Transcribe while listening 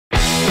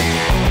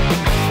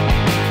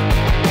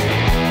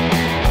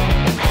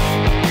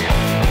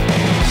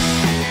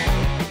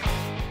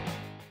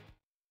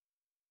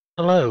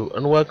Hello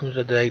and welcome to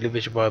the Daily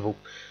Vision Bible.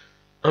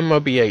 I'm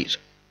Robbie Yates.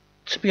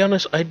 To be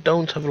honest, I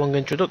don't have a long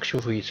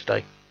introduction for you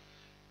today.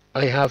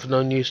 I have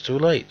no news to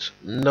relate,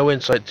 no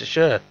insight to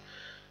share.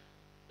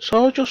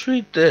 So I'll just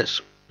read this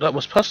that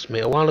was passed to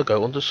me a while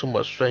ago under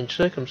somewhat strange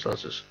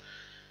circumstances.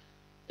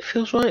 It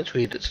feels right to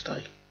read it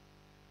today.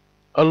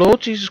 Our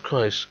Lord Jesus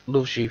Christ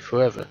loves you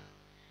forever.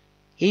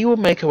 He will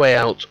make a way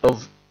out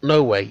of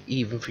no way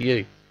even for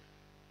you.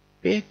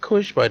 Be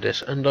encouraged by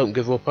this and don't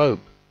give up hope.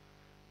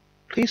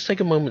 Please take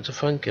a moment to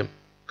thank Him.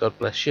 God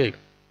bless you.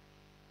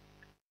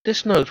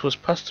 This note was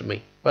passed to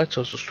me by a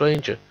total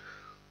stranger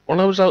when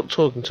I was out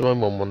talking to my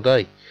mum one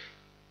day.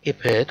 He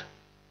appeared,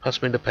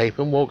 passed me the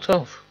paper and walked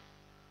off.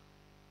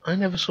 I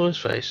never saw his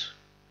face.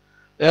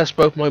 I asked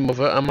both my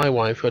mother and my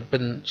wife, who had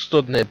been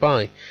stood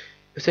nearby,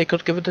 if they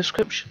could give a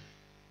description.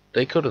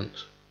 They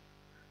couldn't.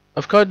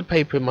 I've carried the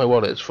paper in my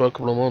wallet for a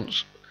couple of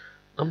months.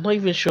 I'm not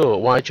even sure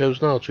why I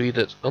chose now to read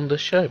it on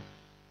this show.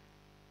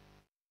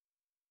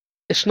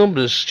 It's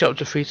Numbers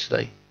chapter 3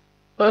 today.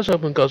 Let us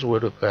open God's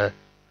word with prayer.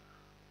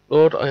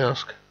 Lord, I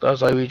ask that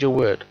as I read your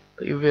word,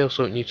 that you reveal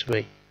something new to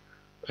me.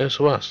 I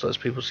also ask that as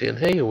people see and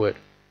hear your word,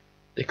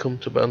 they come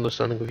to a better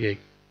understanding of you.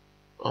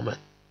 Amen.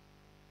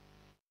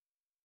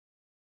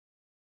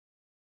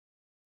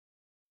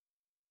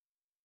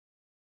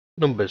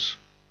 Numbers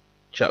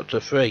chapter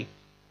 3.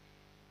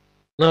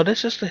 Now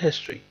this is the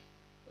history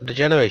of the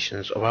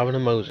generations of Aaron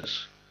and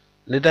Moses,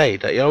 in the day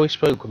that Yahweh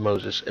spoke with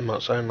Moses in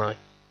Mount Sinai.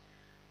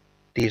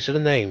 These are the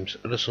names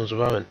of the sons of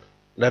Aaron: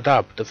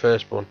 Nadab the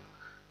firstborn,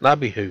 and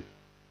Abihu,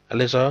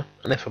 Eleazar,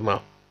 and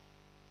Ithamar.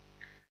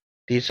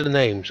 These are the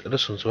names of the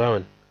sons of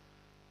Aaron,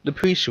 the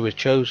priests who were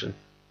chosen,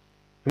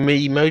 whom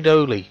he made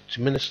holy to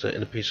minister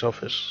in the priest's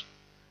office.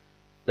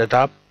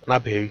 Nadab and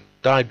Abihu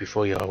died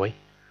before Yahweh,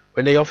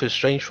 when they offered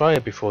strange fire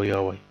before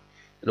Yahweh,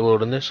 in the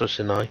wilderness of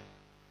Sinai,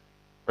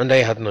 and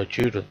they had no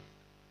children.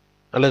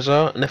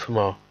 Eleazar and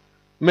Ithamar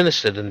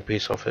ministered in the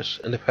priest's office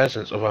in the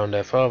presence of Aaron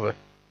their father.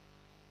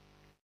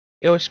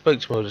 Yahweh spoke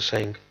to Moses,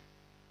 saying,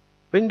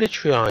 Bring the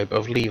tribe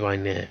of Levi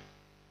near,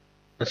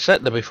 and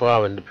set them before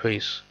Aaron the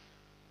priest,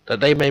 that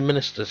they may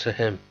minister to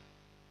him.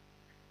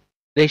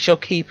 They shall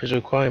keep his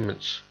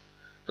requirements,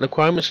 and the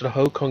requirements of the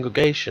whole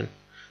congregation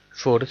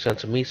before the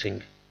tent of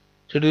meeting,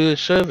 to do the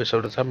service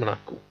of the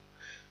tabernacle.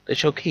 They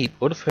shall keep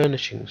all the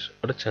furnishings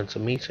of the tent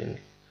of meeting,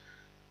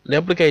 and the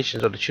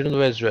obligations of the children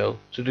of Israel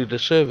to do the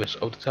service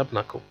of the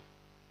tabernacle.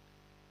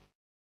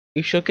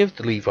 You shall give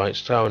the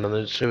Levites to Aaron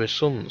and to his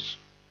sons.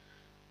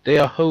 They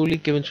are wholly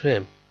given to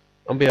him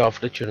on behalf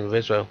of the children of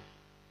Israel.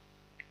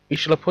 You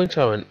shall appoint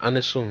Aaron and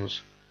his sons,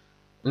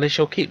 and they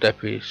shall keep their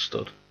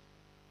priesthood.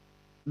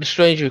 The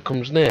stranger who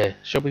comes near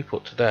shall be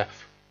put to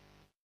death.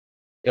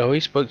 Yahweh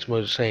spoke to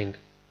Moses, saying,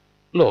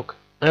 Look,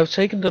 I have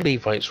taken the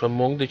Levites from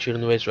among the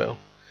children of Israel,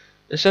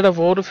 instead of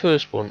all the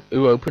firstborn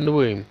who opened the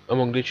womb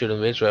among the children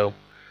of Israel,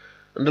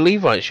 and the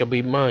Levites shall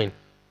be mine.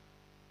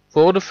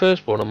 For all the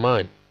firstborn are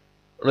mine.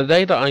 On the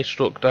day that I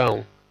struck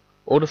down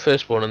all the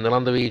firstborn in the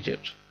land of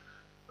Egypt,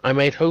 I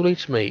made holy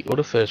to me all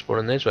the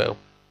firstborn in Israel,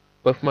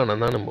 both man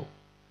and animal.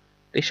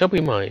 They shall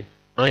be mine.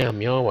 I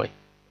am Yahweh.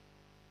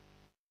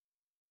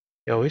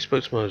 Yahweh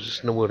spoke to Moses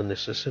in the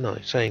wilderness of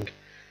Sinai, saying,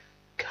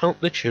 Count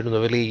the children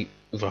of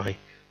Levi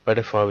by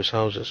their fathers'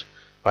 houses,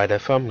 by their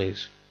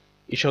families.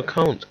 You shall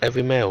count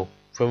every male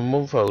from a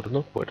month old and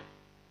upward.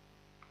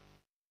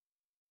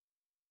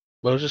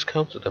 Moses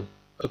counted them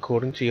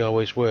according to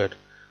Yahweh's word,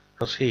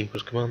 as he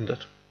was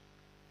commanded.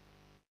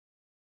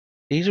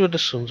 These were the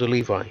sons of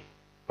Levi,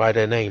 by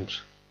their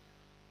names: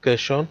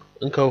 Gershon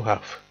and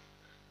Kohath,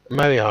 and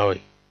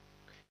Merari.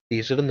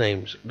 These are the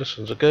names of the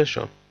sons of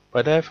Gershon,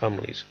 by their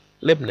families: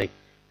 Libni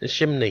and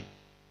Shimni.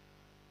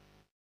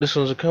 The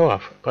sons of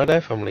Kohath, by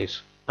their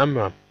families: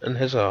 Amram and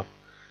Hazar,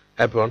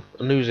 Hebron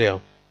and Uziel.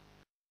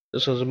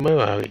 The sons of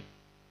Merari,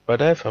 by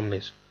their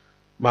families: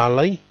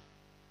 Mahli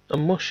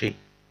and Mushi.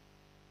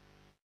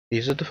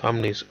 These are the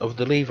families of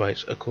the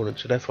Levites according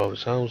to their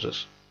fathers'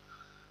 houses.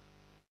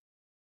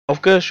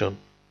 Of Gershon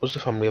was the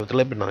family of the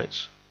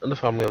Libnites, and the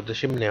family of the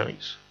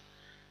Shimnites.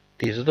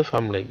 These are the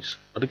families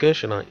of the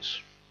Gershonites.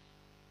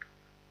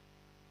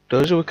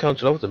 Those who were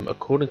counted of them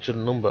according to the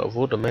number of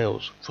all the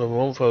males from a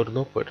month old and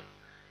upward,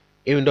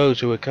 even those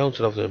who were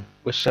counted of them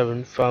were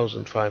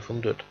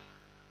 7,500.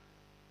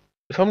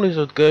 The families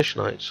of the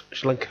Gershonites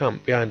shall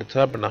encamp behind the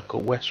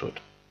tabernacle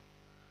westward.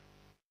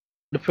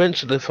 The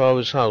prince of the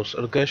father's house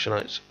of the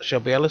Gershonites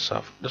shall be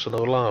Elisaph the son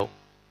of Lael.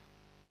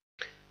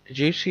 The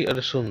duty of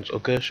the sons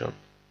of Gershon,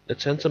 the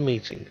tent of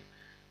meeting,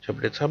 shall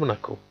be the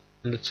tabernacle,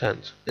 and the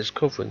tent, its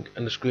covering,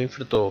 and the screen for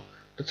the door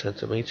of the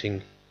tent of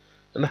meeting,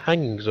 and the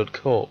hangings of the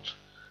court,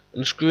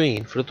 and the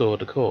screen for the door of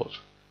the court,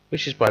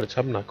 which is by the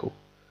tabernacle,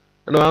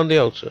 and around the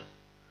altar,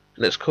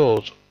 and its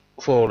court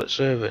for all its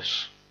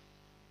service.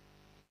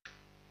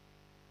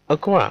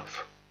 Of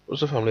Kohath was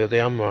the family of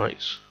the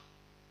Amorites,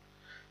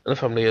 and the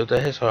family of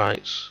the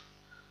Hizrites,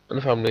 and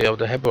the family of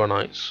the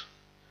Hebronites,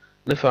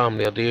 and the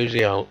family of the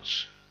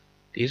Uzielites.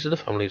 These are the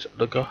families of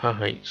the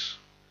Kohathites,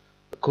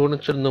 according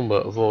to the number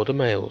of all the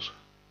males,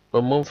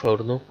 from a month old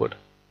and upward.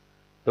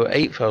 There were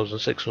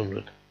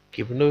 8,600,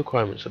 keeping the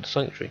requirements of the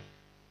sanctuary.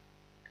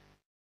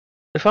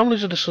 The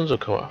families of the sons of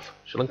Kohath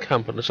shall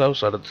encamp on the south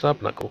side of the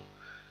tabernacle.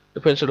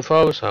 The prince of the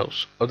father's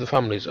house of the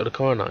families of the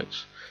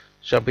Koranites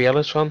shall be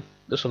Elishaphan,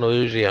 the son of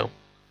Uzziel.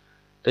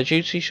 Their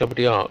duty shall be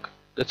the ark,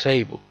 the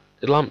table,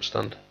 the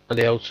lampstand, and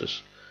the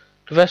altars,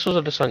 the vessels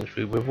of the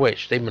sanctuary with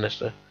which they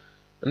minister,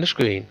 and the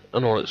screen,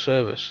 and all its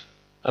service.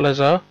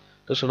 Eleazar,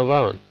 the son of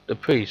Aaron, the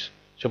priest,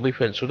 shall be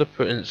prince of the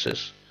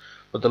princes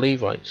of the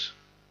Levites,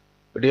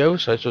 with the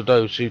oversight of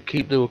those who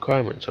keep the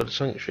requirements of the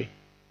sanctuary.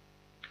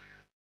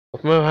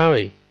 Of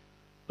Merari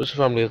was the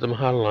family of the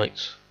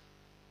Mahalites,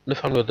 and the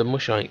family of the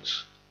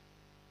Mushites.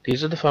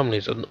 These are the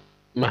families of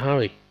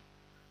Merari.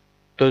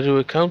 Those who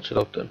were counted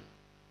of them,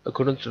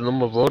 according to the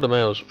number of all the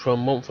males from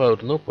a month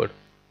old and upward,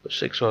 was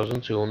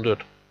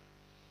 6,200.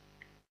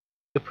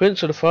 The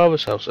prince of the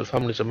father's house of the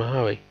families of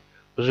Merari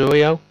was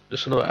Uriel, the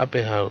son of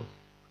Abihail.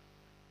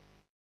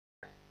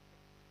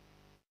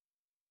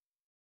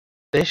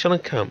 They shall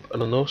encamp on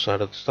the north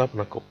side of the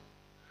tabernacle.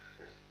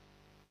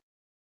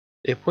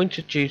 The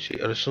appointed duty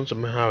of the sons of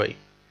Merari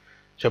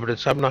shall be the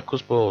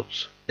tabernacle's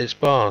boards, its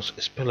bars,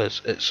 its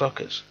pillars, its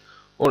sockets,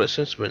 all its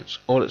instruments,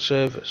 all its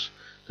service,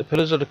 the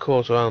pillars of the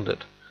court around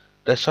it,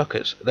 their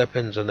sockets, their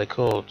pins, and their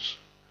cords.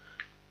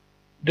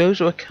 Those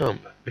who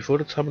encamp before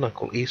the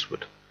tabernacle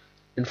eastward,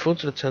 in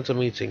front of the tent of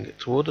meeting,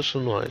 toward the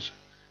sunrise,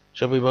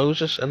 shall be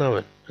Moses and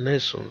Aaron and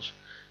his sons,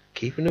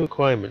 keeping the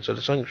requirements of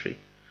the sanctuary,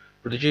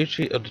 for the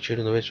duty of the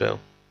children of Israel.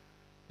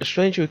 The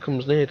stranger who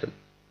comes near them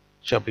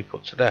shall be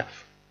put to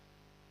death.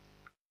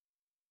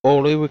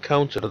 All who were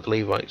counted of the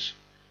Levites,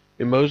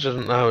 whom Moses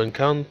and Aaron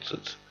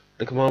counted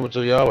the commandments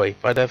of Yahweh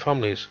by their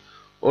families,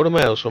 all the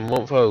males from a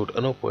month old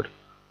and upward,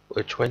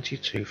 were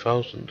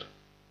 22,000.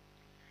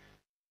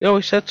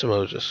 Yahweh said to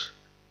Moses,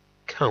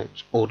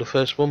 Count all the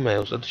firstborn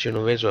males of the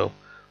children of Israel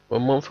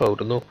from a month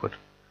old and upward,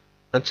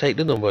 and take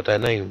the number of their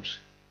names.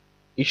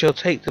 You shall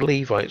take the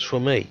Levites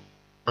from me.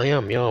 I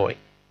am Yahweh.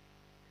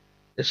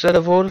 Instead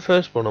of all the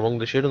firstborn among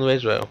the children of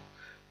Israel,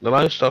 the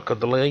livestock of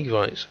the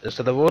Levites,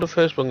 instead of all the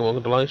firstborn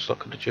among the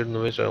livestock of the children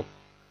of Israel,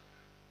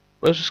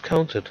 Moses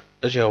counted,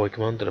 as Yahweh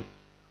commanded him,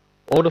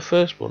 all the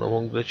firstborn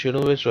among the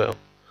children of Israel,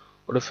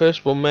 or the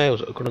firstborn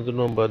males according to the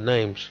number of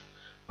names,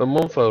 from a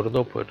month old and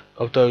upward,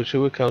 of those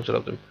who were counted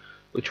of them,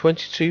 were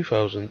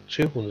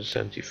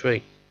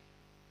 22,273.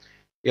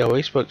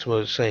 Yahweh spoke to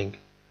Moses, saying,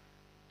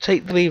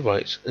 Take the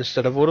Levites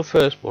instead of all the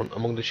firstborn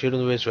among the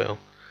children of Israel,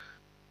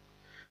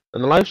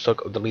 and the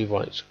livestock of the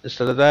Levites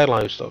instead of their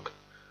livestock,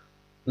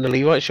 and the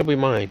Levites shall be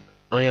mine.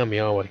 I am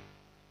Yahweh.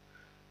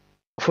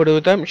 For the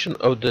redemption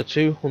of the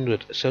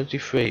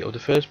 273 of the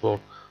firstborn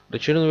of the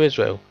children of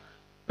Israel,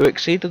 who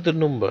exceeded the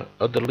number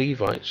of the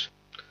Levites,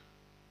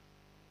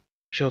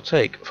 you shall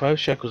take 5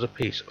 shekels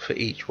apiece for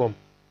each one.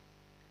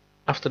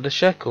 After the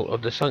shekel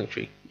of the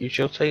sanctuary you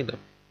shall take them.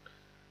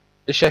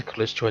 The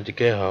shekel is 20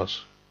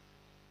 gerahs.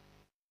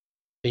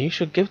 And you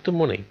shall give the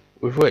money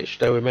with which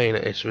their remainder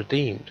is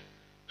redeemed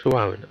to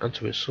Aaron and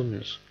to his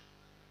sons.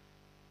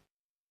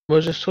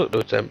 Moses took the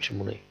redemption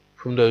money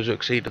from those who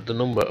exceeded the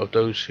number of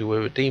those who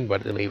were redeemed by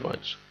the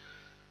Levites.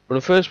 From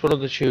the firstborn of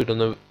the children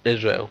of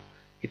Israel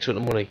he took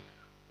the money,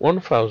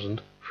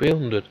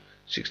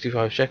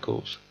 1,365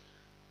 shekels.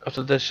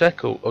 After the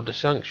shekel of the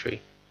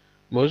sanctuary,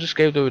 Moses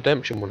gave the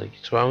redemption money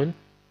to Aaron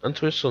and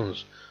to his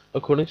sons,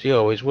 according to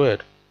Yahweh's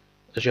word,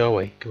 as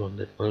Yahweh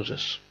commanded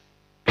Moses.